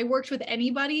yes, I worked with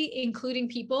anybody, including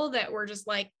people that were just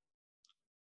like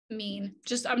mean.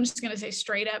 I'm just going to say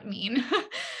straight up mean.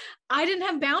 I didn't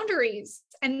have boundaries.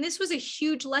 And this was a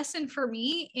huge lesson for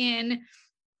me in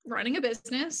running a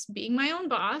business, being my own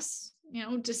boss,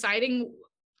 deciding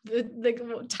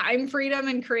the time freedom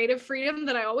and creative freedom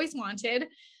that I always wanted.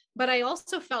 But I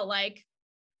also felt like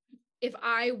if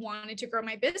I wanted to grow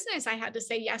my business, I had to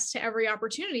say yes to every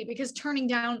opportunity, because turning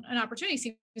down an opportunity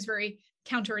seems very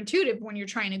counterintuitive when you're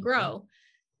trying to grow.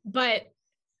 But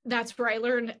that's where I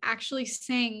learned actually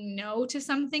saying no to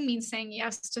something means saying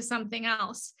yes to something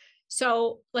else.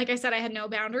 So like I said, I had no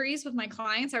boundaries with my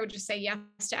clients. I would just say yes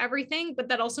to everything, but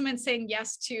that also meant saying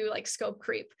yes to like scope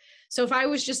creep. So if I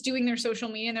was just doing their social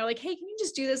media and they're like, hey, can you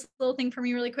just do this little thing for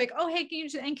me really quick? Oh, hey, can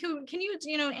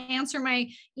you answer my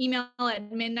email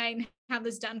at midnight and have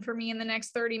this done for me in the next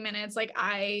 30 minutes? Like,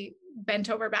 I bent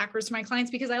over backwards to my clients,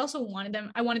 because I also wanted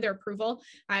their approval.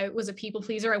 I was a people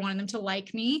pleaser. I wanted them to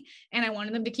like me and I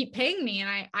wanted them to keep paying me.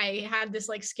 And I had this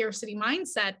like scarcity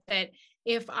mindset that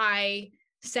if I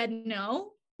said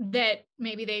no, that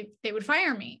maybe they would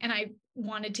fire me. And I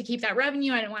wanted to keep that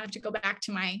revenue. I didn't want to have to go back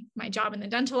to my job in the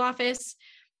dental office.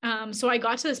 So I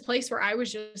got to this place where I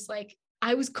was just like,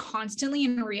 I was constantly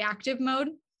in reactive mode.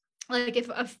 Like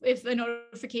if a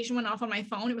notification went off on my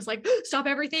phone, it was like, stop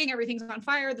everything. Everything's on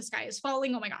fire. The sky is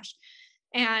falling. Oh my gosh.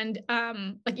 And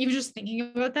like even just thinking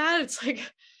about that, it's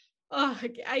like,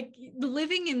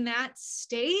 living in that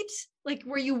state, like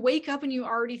where you wake up and you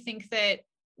already think that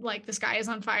like the sky is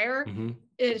on fire,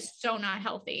 is so not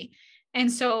healthy.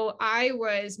 And so I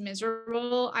was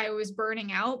miserable. I was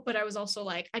burning out, but I was also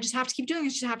like, I just have to keep doing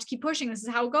this. I just have to keep pushing. This is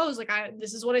how it goes. Like,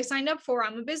 this is what I signed up for.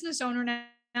 I'm a business owner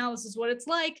now. This is what it's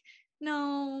like.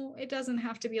 No, it doesn't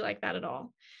have to be like that at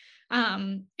all.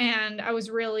 And I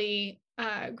was really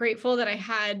grateful that I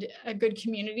had a good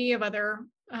community of other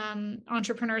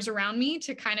entrepreneurs around me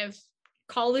to kind of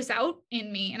call this out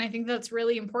in me. And I think that's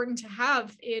really important to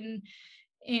have in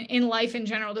in life in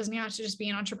general, doesn't have to just be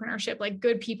in entrepreneurship, like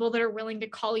good people that are willing to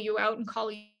call you out and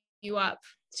call you up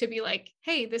to be like,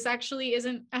 hey, this actually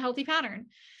isn't a healthy pattern.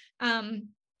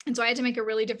 And so I had to make a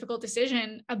really difficult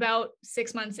decision about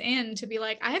 6 months in to be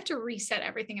like, I have to reset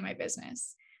everything in my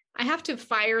business. I have to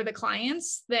fire the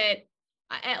clients that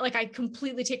I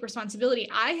completely take responsibility.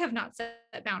 I have not set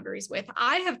boundaries with.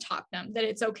 I have taught them that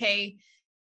it's okay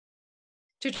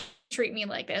to treat me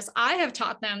like this. I have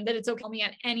taught them that it's okay to call me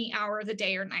at any hour of the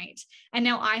day or night. And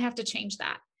now I have to change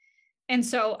that. And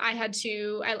so I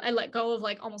let go of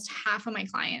like almost half of my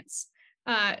clients,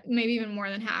 maybe even more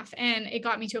than half. And it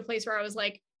got me to a place where I was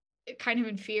like, kind of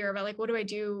in fear about like, what do I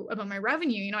do about my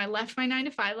revenue? You know, I left my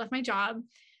 9-to-5, left my job,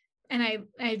 and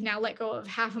I've now let go of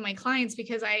half of my clients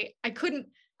because I couldn't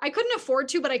afford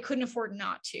to, but I couldn't afford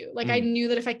not to. Like, I knew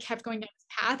that if I kept going down this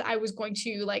path, I was going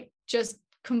to like just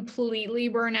completely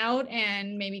burn out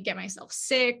and maybe get myself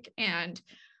sick. And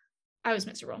I was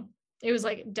miserable. It was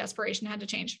like desperation had to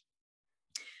change.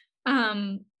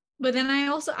 But then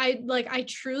I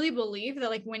truly believe that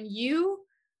like when you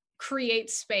create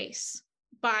space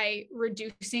by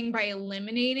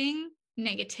eliminating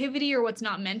negativity or what's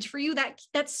not meant for you,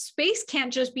 that space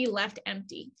can't just be left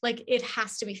empty. Like, it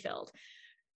has to be filled.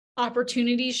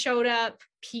 Opportunities showed up,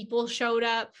 people showed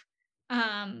up.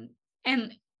 And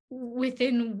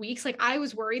within weeks, like, I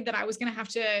was worried that I was going to have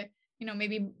to, you know,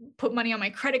 maybe put money on my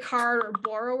credit card or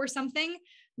borrow or something.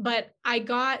 But I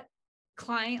got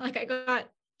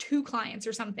 2 clients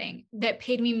or something that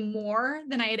paid me more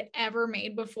than I had ever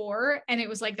made before. And it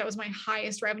was like, that was my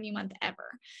highest revenue month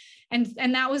ever.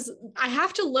 And that was, I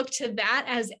have to look to that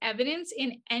as evidence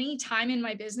in any time in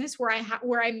my business where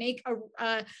I make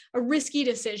a risky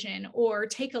decision or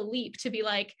take a leap to be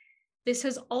like, this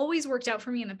has always worked out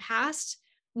for me in the past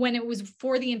when it was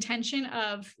for the intention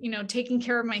of, you know, taking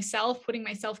care of myself, putting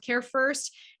my self-care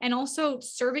first, and also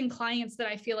serving clients that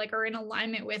I feel like are in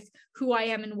alignment with who I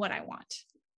am and what I want.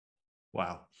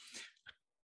 Wow.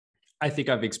 I think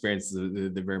I've experienced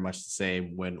the very much the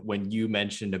same when you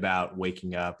mentioned about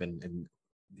waking up and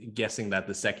guessing that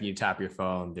the second you tap your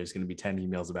phone, there's going to be 10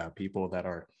 emails about people that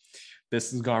are,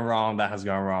 this has gone wrong, that has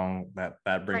gone wrong.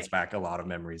 That brings back a lot of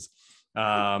memories.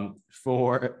 Once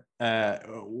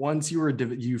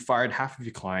you fired half of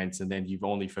your clients and then you've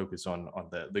only focused on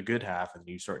the good half and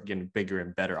you start getting bigger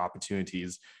and better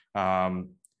opportunities.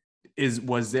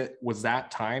 Was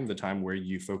that time the time where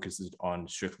you focused on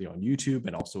strictly on YouTube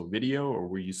and also video, or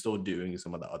were you still doing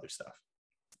some of the other stuff?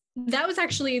 That was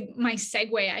actually my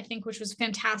segue, I think, which was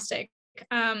fantastic.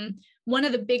 One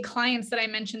of the big clients that I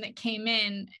mentioned that came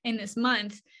in this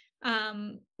month,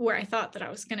 where I thought that I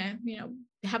was going to, you know,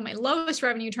 have my lowest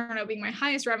revenue turn out being my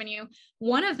highest revenue.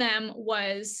 One of them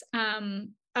was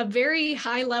a very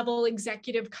high level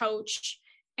executive coach.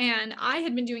 And I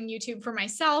had been doing YouTube for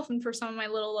myself and for some of my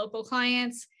little local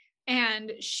clients.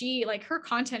 And she, like, her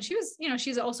content, she was, you know,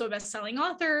 she's also a best-selling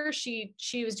author. She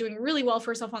was doing really well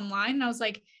for herself online. And I was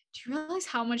like, do you realize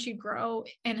how much you grow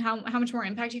and how much more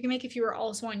impact you can make if you were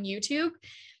also on YouTube?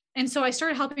 And so I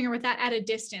started helping her with that at a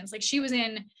distance. Like,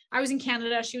 I was in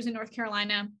Canada, she was in North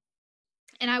Carolina.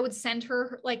 And I would send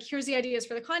her, like, here's the ideas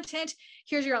for the content.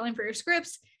 Here's your outline for your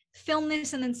scripts. Film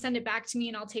this and then send it back to me,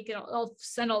 and I'll take it.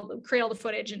 Create all the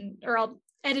footage or I'll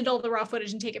edit all the raw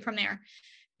footage and take it from there.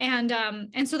 And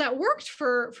so that worked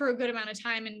for a good amount of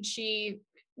time. And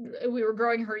we were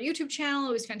growing her YouTube channel.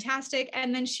 It was fantastic.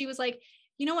 And then she was like,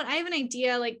 you know what? I have an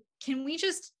idea. Like, can we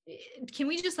just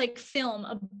like film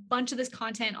a bunch of this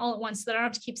content all at once so that I don't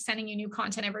have to keep sending you new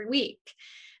content every week?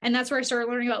 And that's where I started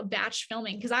learning about batch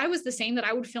filming, because I was the same, that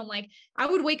I would film, like, I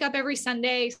would wake up every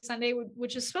Sunday,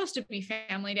 which is supposed to be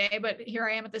family day, but here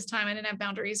I am at this time. I didn't have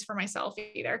boundaries for myself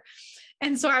either.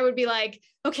 And so I would be like,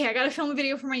 okay, I got to film a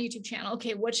video for my YouTube channel.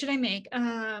 Okay, what should I make?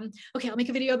 Okay, I'll make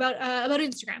a video about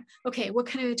Instagram. Okay, what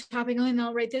kind of topic? And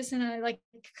I'll write this. And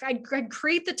I'd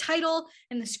create the title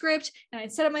and the script, and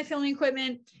I'd set up my filming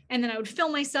equipment, and then I would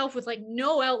film myself with like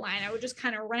no outline. I would just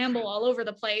kind of ramble all over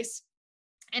the place.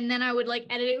 And then I would like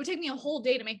edit it. It would take me a whole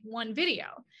day to make one video.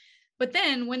 But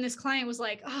then when this client was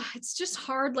like, oh, it's just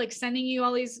hard, like, sending you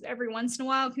all these every once in a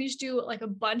while, can you just do like a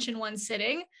bunch in one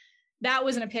sitting? That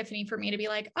was an epiphany for me to be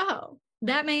like, oh,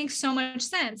 that makes so much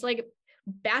sense. Like,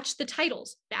 batch the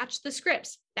titles, batch the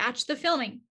scripts, batch the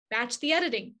filming, batch the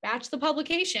editing, batch the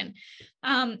publication.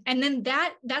 And then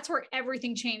that's where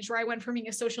everything changed, where I went from being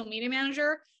a social media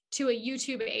manager to a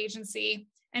YouTube agency.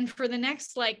 And for the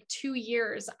next like 2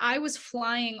 years, I was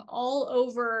flying all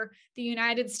over the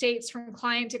United States from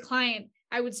client to client.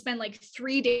 I would spend like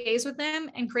 3 days with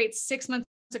them and create 6 months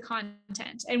of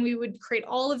content, and we would create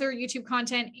all of their YouTube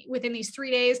content within these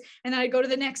 3 days. And then I'd go to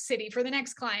the next city for the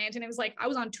next client. And it was like, I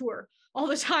was on tour all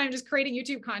the time, just creating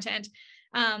YouTube content.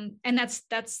 And that's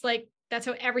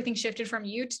how everything shifted from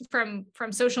YouTube,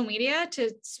 from social media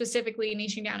to specifically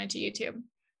niching down into YouTube.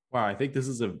 Wow, I think this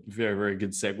is a very, very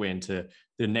good segue into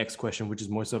the next question, which is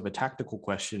more so of a tactical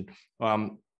question.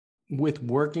 With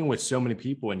working with so many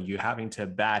people and you having to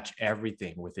batch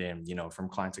everything within, from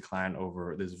client to client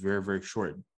over this very, very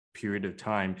short period of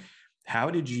time, how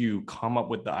did you come up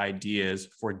with the ideas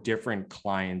for different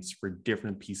clients for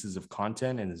different pieces of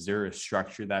content? And is there a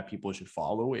structure that people should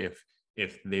follow if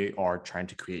they are trying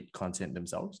to create content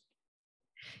themselves?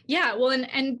 Yeah, well,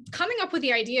 and coming up with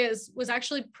the ideas was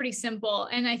actually pretty simple.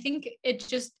 And I think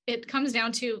it comes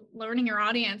down to learning your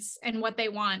audience and what they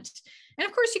want. And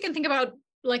of course you can think about,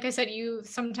 like I said,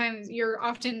 you're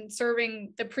often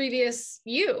serving the previous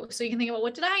you. So you can think about,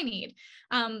 what did I need?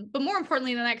 But more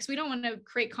importantly than that, because we don't want to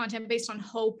create content based on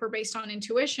hope or based on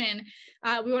intuition.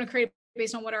 We want to create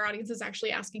based on what our audience is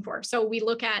actually asking for. So we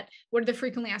look at, what are the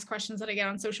frequently asked questions that I get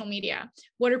on social media?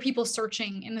 What are people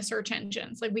searching in the search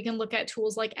engines? Like, we can look at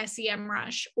tools like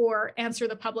SEMrush or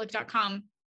answerthepublic.com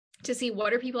to see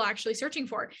what are people actually searching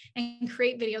for, and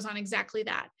create videos on exactly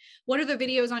that. What are the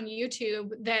videos on YouTube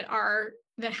that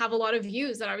have a lot of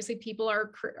views, that obviously people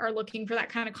are looking for that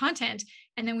kind of content?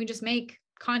 And then we just make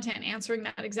content answering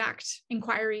that exact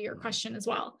inquiry or question as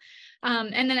well.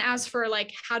 And then as for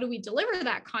like, how do we deliver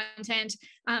that content?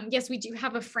 Yes, we do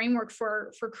have a framework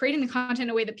for creating the content in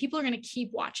a way that people are going to keep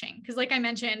watching. Because like I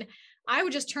mentioned, I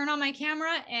would just turn on my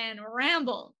camera and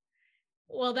ramble.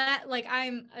 Well, that, like,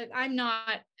 I'm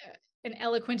not an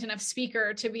eloquent enough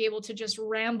speaker to be able to just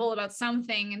ramble about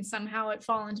something and somehow it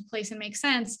fall into place and make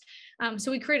sense. So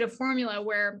we create a formula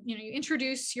where, you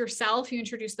introduce yourself, you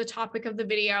introduce the topic of the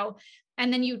video,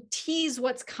 and then you tease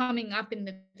what's coming up in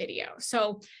the video.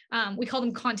 So we call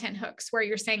them content hooks, where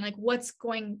you're saying like, what's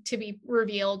going to be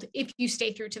revealed if you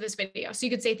stay through to this video. So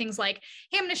you could say things like,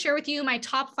 hey, I'm going to share with you my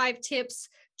top 5 tips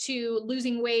to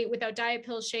losing weight without diet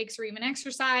pills, shakes, or even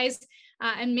exercise.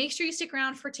 And make sure you stick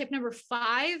around for tip number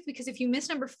 5, because if you miss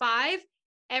number 5,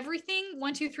 everything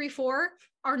 1, 2, 3, 4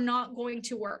 are not going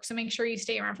to work. So make sure you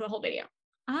stay around for the whole video.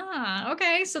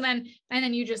 Okay. So then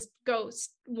you just go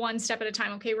one step at a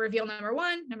time. Okay. Reveal number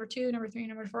 1, number 2, number 3,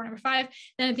 number 4, number 5.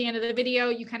 Then at the end of the video,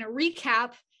 you kind of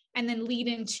recap and then lead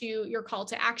into your call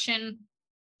to action,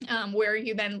 where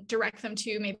you then direct them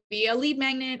to maybe a lead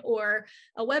magnet or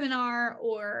a webinar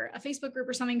or a Facebook group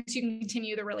or something, so you can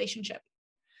continue the relationship.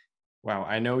 Wow,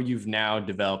 I know you've now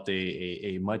developed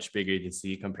a much bigger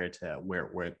agency compared to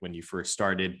where when you first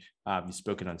started. You've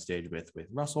spoken on stage with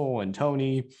Russell and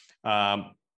Tony.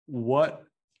 What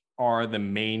are the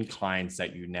main clients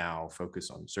that you now focus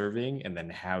on serving, and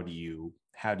then how do you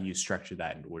structure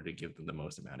that in order to give them the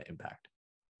most amount of impact?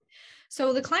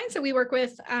 So the clients that we work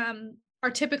with are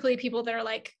typically people that are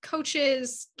like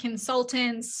coaches,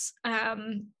 consultants,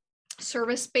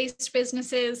 service-based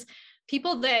businesses.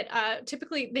 People that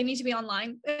typically they need to be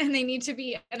online and they need to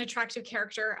be an attractive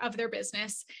character of their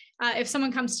business. If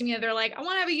someone comes to me and they're like, I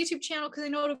want to have a YouTube channel because I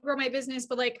know it'll grow my business,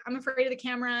 but like, I'm afraid of the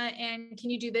camera, and can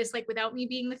you do this like without me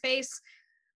being the face?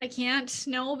 I can't,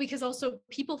 no, because also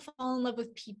people fall in love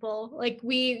with people. Like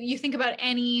you think about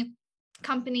any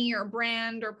company or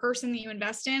brand or person that you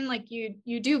invest in, like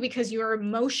you do because you are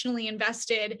emotionally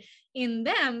invested in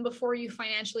them before you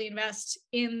financially invest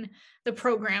in the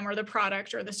program or the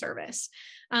product or the service.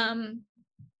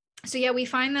 So yeah, we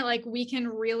find that like we can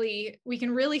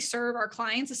really serve our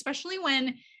clients, especially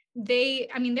when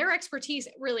their expertise,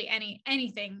 really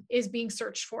anything is being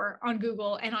searched for on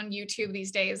Google and on YouTube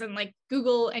these days. And like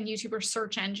Google and YouTube are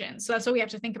search engines. So that's what we have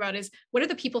to think about, is what are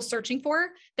the people searching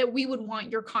for that we would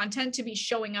want your content to be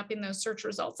showing up in those search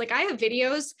results. Like I have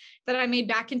videos that I made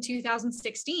back in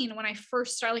 2016 when I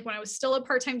first started, like when I was still a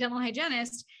part-time dental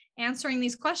hygienist, answering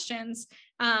these questions,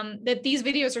 that these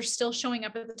videos are still showing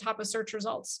up at the top of search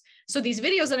results. So these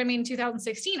videos that I made in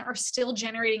 2016 are still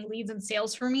generating leads and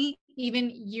sales for me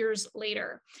even years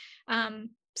later.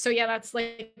 So yeah, that's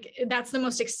the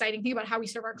most exciting thing about how we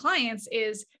serve our clients,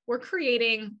 is we're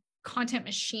creating content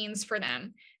machines for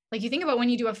them. Like you think about when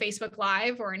you do a Facebook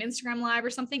Live or an Instagram Live or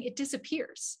something, it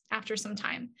disappears after some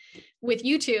time. With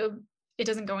YouTube, it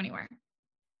doesn't go anywhere.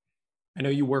 I know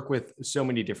you work with so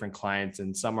many different clients,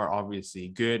 and some are obviously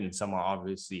good and some are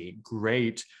obviously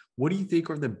great. What do you think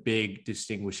are the big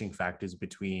distinguishing factors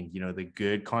between, the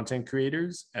good content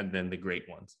creators and then the great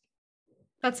ones?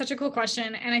 That's such a cool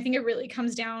question. And I think it really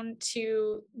comes down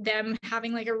to them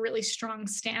having like a really strong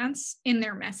stance in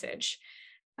their message,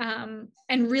 and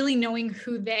really knowing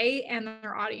who they and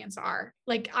their audience are.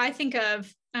 Like I think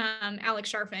of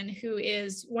Alex Sharfin, who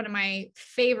is one of my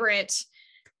favorite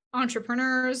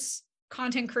entrepreneurs,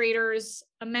 content creators,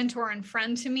 a mentor and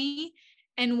friend to me.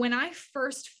 And when I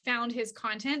first found his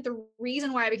content, the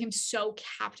reason why I became so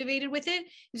captivated with it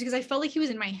is because I felt like he was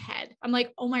in my head. I'm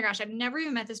like, oh my gosh, I've never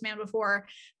even met this man before,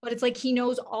 but it's like, he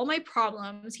knows all my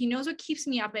problems. He knows what keeps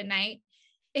me up at night.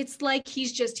 It's like,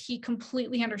 he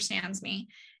completely understands me.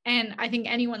 And I think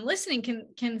anyone listening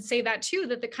can say that too,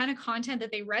 that the kind of content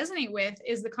that they resonate with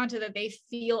is the content that they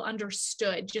feel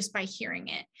understood just by hearing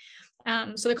it.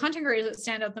 So the content creators that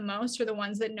stand out the most are the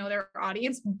ones that know their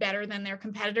audience better than their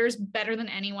competitors, better than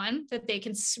anyone, that they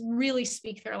can really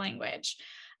speak their language.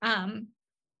 And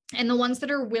the ones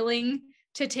that are willing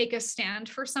to take a stand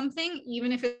for something,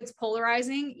 even if it's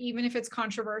polarizing, even if it's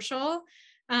controversial.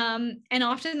 And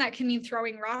often that can mean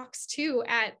throwing rocks too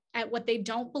at what they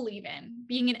don't believe in,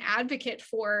 being an advocate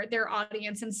for their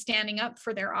audience and standing up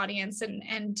for their audience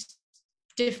and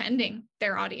defending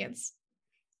their audience.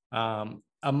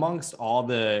 Amongst all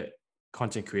the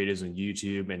content creators on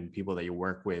YouTube and people that you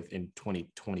work with in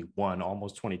 2021,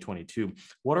 almost 2022,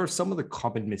 what are some of the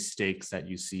common mistakes that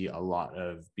you see a lot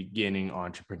of beginning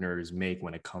entrepreneurs make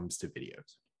when it comes to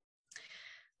videos?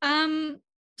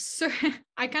 So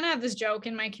I kind of have this joke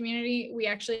in my community. We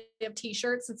actually have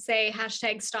t-shirts that say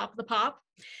 #StopThePop.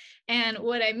 And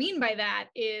what I mean by that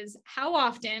is how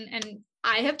often, and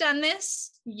I have done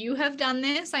this, you have done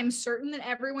this, I'm certain that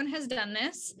everyone has done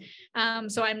this.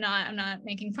 So I'm not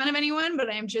making fun of anyone, but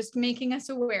I'm just making us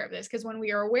aware of this, because when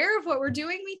we are aware of what we're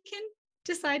doing, we can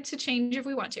decide to change if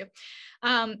we want to.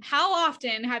 How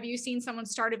often have you seen someone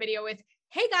start a video with,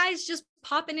 "Hey guys, just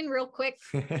popping in real quick,"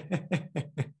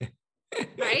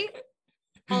 right?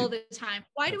 All the time.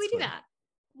 Why do we do that?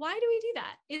 Why do we do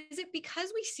that? Is it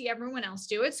because we see everyone else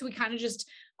do it? So we kind of just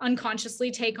unconsciously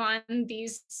take on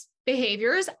these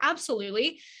behaviors?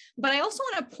 Absolutely. But I also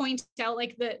want to point out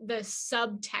like the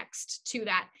subtext to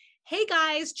that. "Hey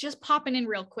guys, just popping in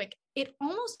real quick." It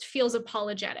almost feels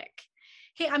apologetic.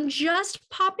 "Hey, I'm just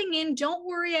popping in. Don't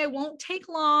worry, I won't take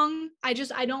long. I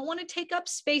don't want to take up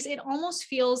space." It almost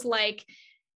feels like,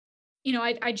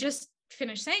 I just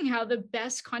finished saying how the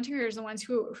best content creators are the ones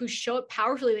who show up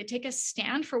powerfully. They take a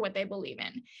stand for what they believe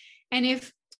in. And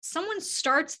if someone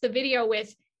starts the video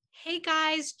with, "Hey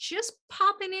guys, just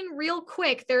popping in real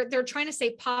quick," they're trying to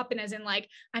say popping as in like,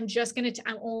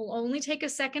 I'll only take a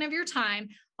second of your time.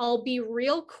 I'll be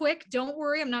real quick. Don't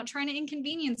worry. I'm not trying to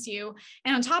inconvenience you.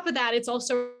 And on top of that, it's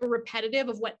also repetitive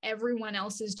of what everyone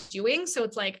else is doing. So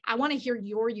it's like, I want to hear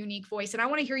your unique voice, and I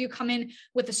want to hear you come in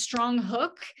with a strong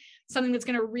hook, something that's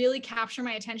going to really capture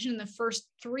my attention in the first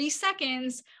 3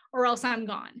 seconds, or else I'm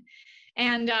gone.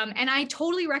 And I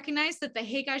totally recognize that the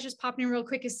 "hey guys, just popping in real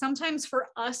quick" is sometimes for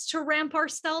us to ramp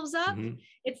ourselves up. Mm-hmm.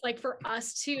 It's like for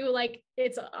us to like,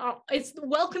 it's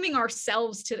welcoming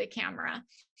ourselves to the camera.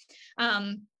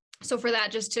 So for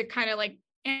that, just to kind of like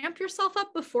amp yourself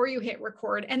up before you hit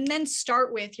record, and then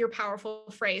start with your powerful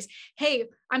phrase. "Hey,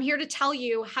 I'm here to tell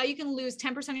you how you can lose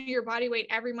 10% of your body weight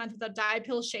every month without diet,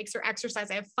 pills, shakes, or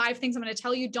exercise. I have 5 things I'm going to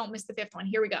tell you. Don't miss the 5th one.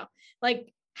 Here we go."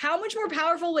 Like, how much more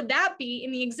powerful would that be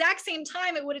in the exact same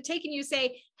time it would have taken you to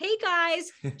say, "Hey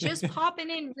guys, just popping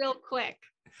in real quick"?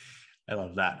 I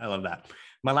love that.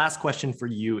 My last question for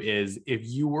you is, if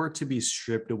you were to be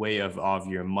stripped away of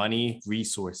your money,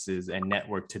 resources, and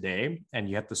network today, and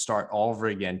you have to start all over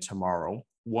again tomorrow,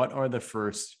 what are the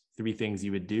first 3 things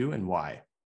you would do and why?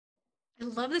 I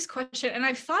love this question. And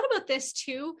I've thought about this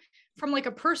too, from like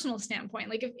a personal standpoint.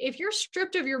 Like if you're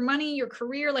stripped of your money, your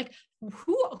career, like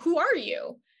who are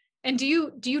you? And do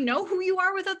you know who you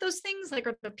are without those things? Like,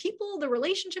 are the people, the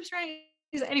relationships, right?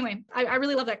 Anyway, I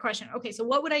really love that question. Okay. So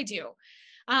what would I do?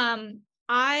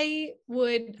 I'd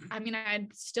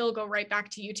still go right back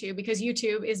to YouTube, because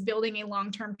YouTube is building a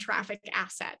long-term traffic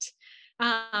asset.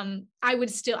 I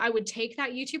would take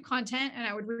that YouTube content and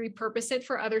I would repurpose it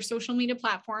for other social media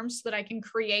platforms so that I can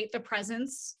create the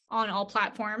presence on all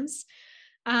platforms.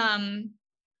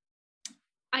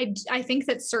 I think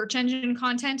that search engine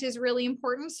content is really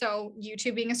important. So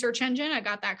YouTube being a search engine, I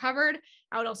got that covered.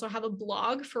 I would also have a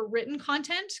blog for written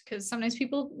content, because sometimes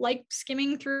people like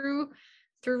skimming through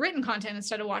written content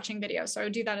instead of watching videos. So I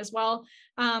would do that as well.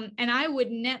 And I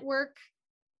would network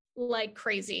like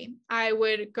crazy. I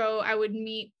would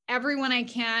meet everyone I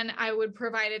can. I would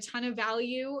provide a ton of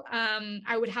value.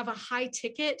 I would have a high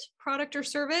ticket product or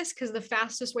service, because the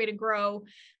fastest way to grow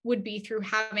would be through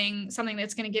having something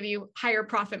that's going to give you higher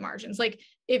profit margins. Like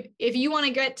if you want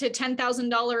to get to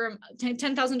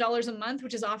 $10,000 a month,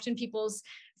 which is often people's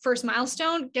first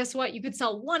milestone, guess what? You could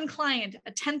sell one client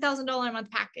a $10,000 a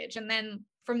month package. And then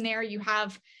from there you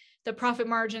have the profit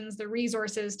margins, the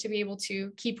resources to be able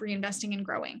to keep reinvesting and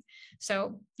growing.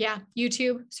 So yeah,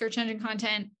 YouTube, search engine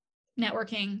content,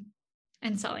 networking,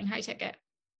 and selling high ticket.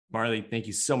 Marley, thank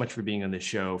you so much for being on the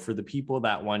show. For the people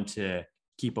that want to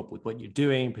keep up with what you're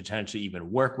doing, potentially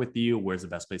even work with you, where's the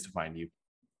best place to find you?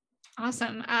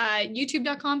 Awesome.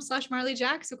 YouTube.com/Marley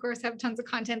Jaxx. Of course, have tons of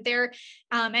content there.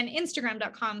 And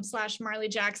Instagram.com/Marley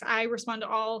Jaxx. I respond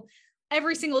to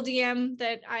every single DM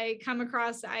that I come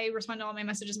across. I respond to all my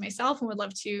messages myself and would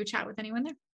love to chat with anyone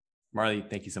there. Marley,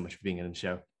 thank you so much for being on the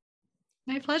show.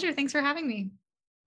 My pleasure. Thanks for having me.